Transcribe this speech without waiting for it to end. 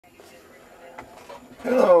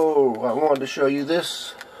Hello, I wanted to show you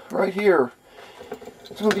this right here.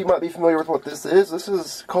 Some of you might be familiar with what this is. This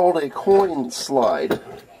is called a coin slide.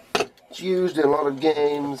 It's used in a lot of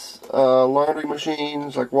games, laundry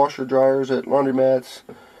machines like washer dryers at laundromats,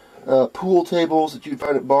 pool tables that you'd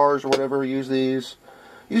find at bars or whatever use these.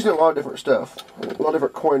 Used in a lot of different stuff, a lot of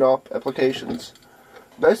different coin-op applications.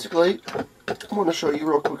 Basically, I want to show you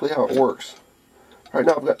real quickly how it works. Right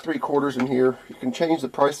now I've got 3 quarters in here. You can change the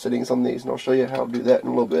price settings on these, and I'll show you how to do that in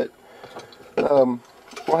a little bit.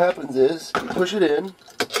 What happens is, you push it in.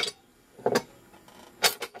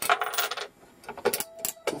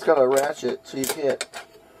 It's got a ratchet, so you can't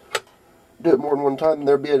do it more than one time. And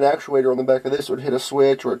there'd be an actuator on the back of this that would hit a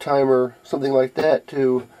switch or a timer, something like that,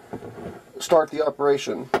 to start the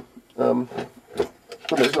operation. When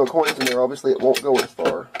there's no coins in there, obviously it won't go as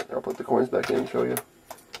far. I'll put the coins back in and show you.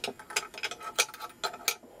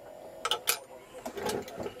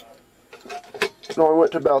 So I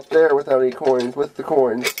went to about there without any coins. With the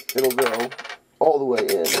coins, it'll go all the way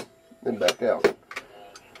in and back out.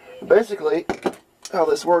 Basically, how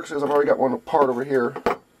this works is I've already got one apart over here.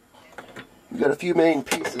 You've got a few main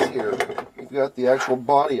pieces here. You've got the actual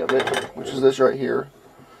body of it, which is this right here.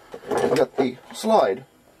 You've got the slide,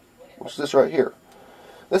 which is this right here.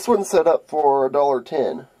 This one's set up for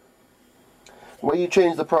 $1.10. The way you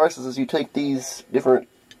change the prices is you take these different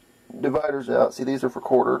dividers out. See, these are for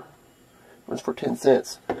quarter. One's for 10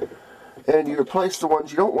 cents. And you replace the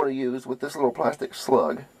ones you don't want to use with this little plastic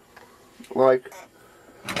slug. Like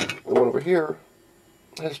the one over here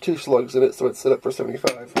has 2 slugs in it, so it's set up for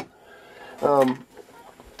 75.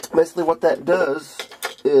 Basically what that does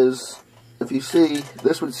is, if you see,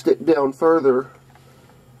 this would stick down further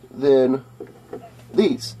than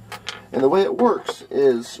these. And the way it works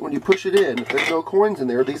is, when you push it in, if there's no coins in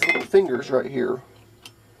there, these little fingers right here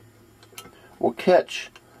will catch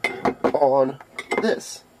on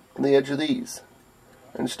this, on the edge of these,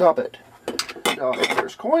 and stop it. Now, if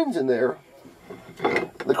there's coins in there,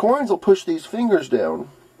 the coins will push these fingers down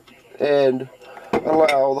and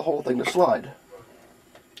allow the whole thing to slide.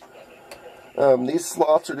 These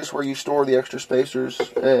slots are just where you store the extra spacers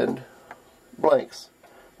and blanks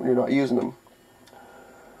when you're not using them.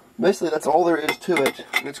 Basically, that's all there is to it.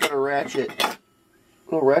 And it's got a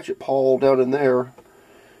little ratchet pawl down in there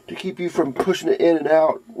to keep you from pushing it in and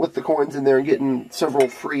out with the coins in there and getting several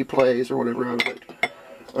free plays or whatever out of it.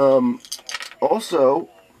 Also,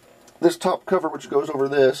 this top cover, which goes over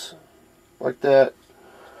this, like that,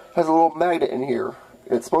 has a little magnet in here.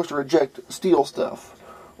 It's supposed to reject steel stuff,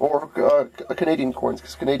 or Canadian coins,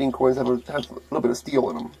 because Canadian coins have a little bit of steel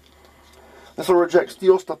in them. This will reject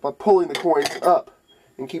steel stuff by pulling the coins up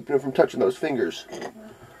and keeping them from touching those fingers.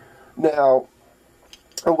 Now,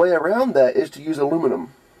 a way around that is to use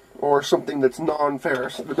aluminum, or something that's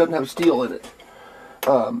non-ferrous, that doesn't have steel in it.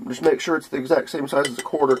 Just make sure it's the exact same size as a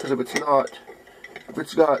quarter, because if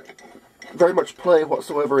it's got very much play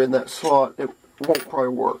whatsoever in that slot, it won't probably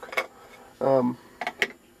work.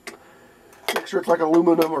 Make sure it's like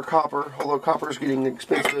aluminum or copper, although copper is getting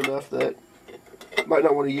expensive enough that you might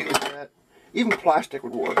not want to use that. Even plastic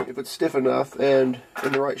would work if it's stiff enough and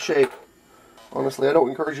in the right shape. Honestly, I don't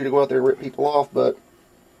encourage you to go out there and rip people off, but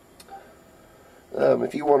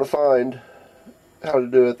if you want to find how to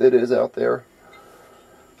do it, it is out there.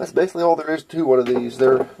 That's basically all there is to one of these.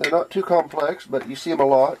 They're not too complex, but you see them a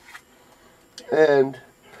lot. And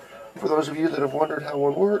for those of you that have wondered how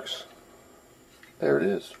one works, there it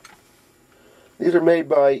is. These are made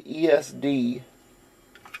by ESD.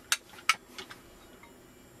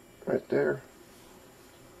 Right there.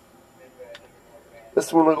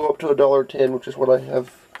 This one will go up to $1.10, which is what I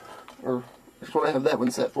have, or that's what I have that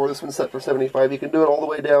one set for. This one's set for 75. You can do it all the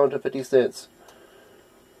way down to 50 cents.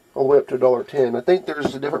 All the way up to $1.10. I think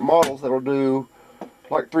there's different models that will do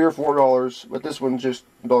like $3 or $4, but this one's just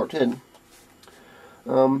 $1.10.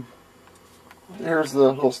 Here's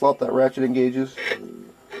the little slot that ratchet engages.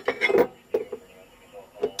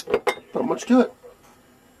 Not much to it.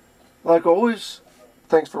 Like always,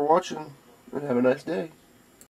 thanks for watching, and have a nice day.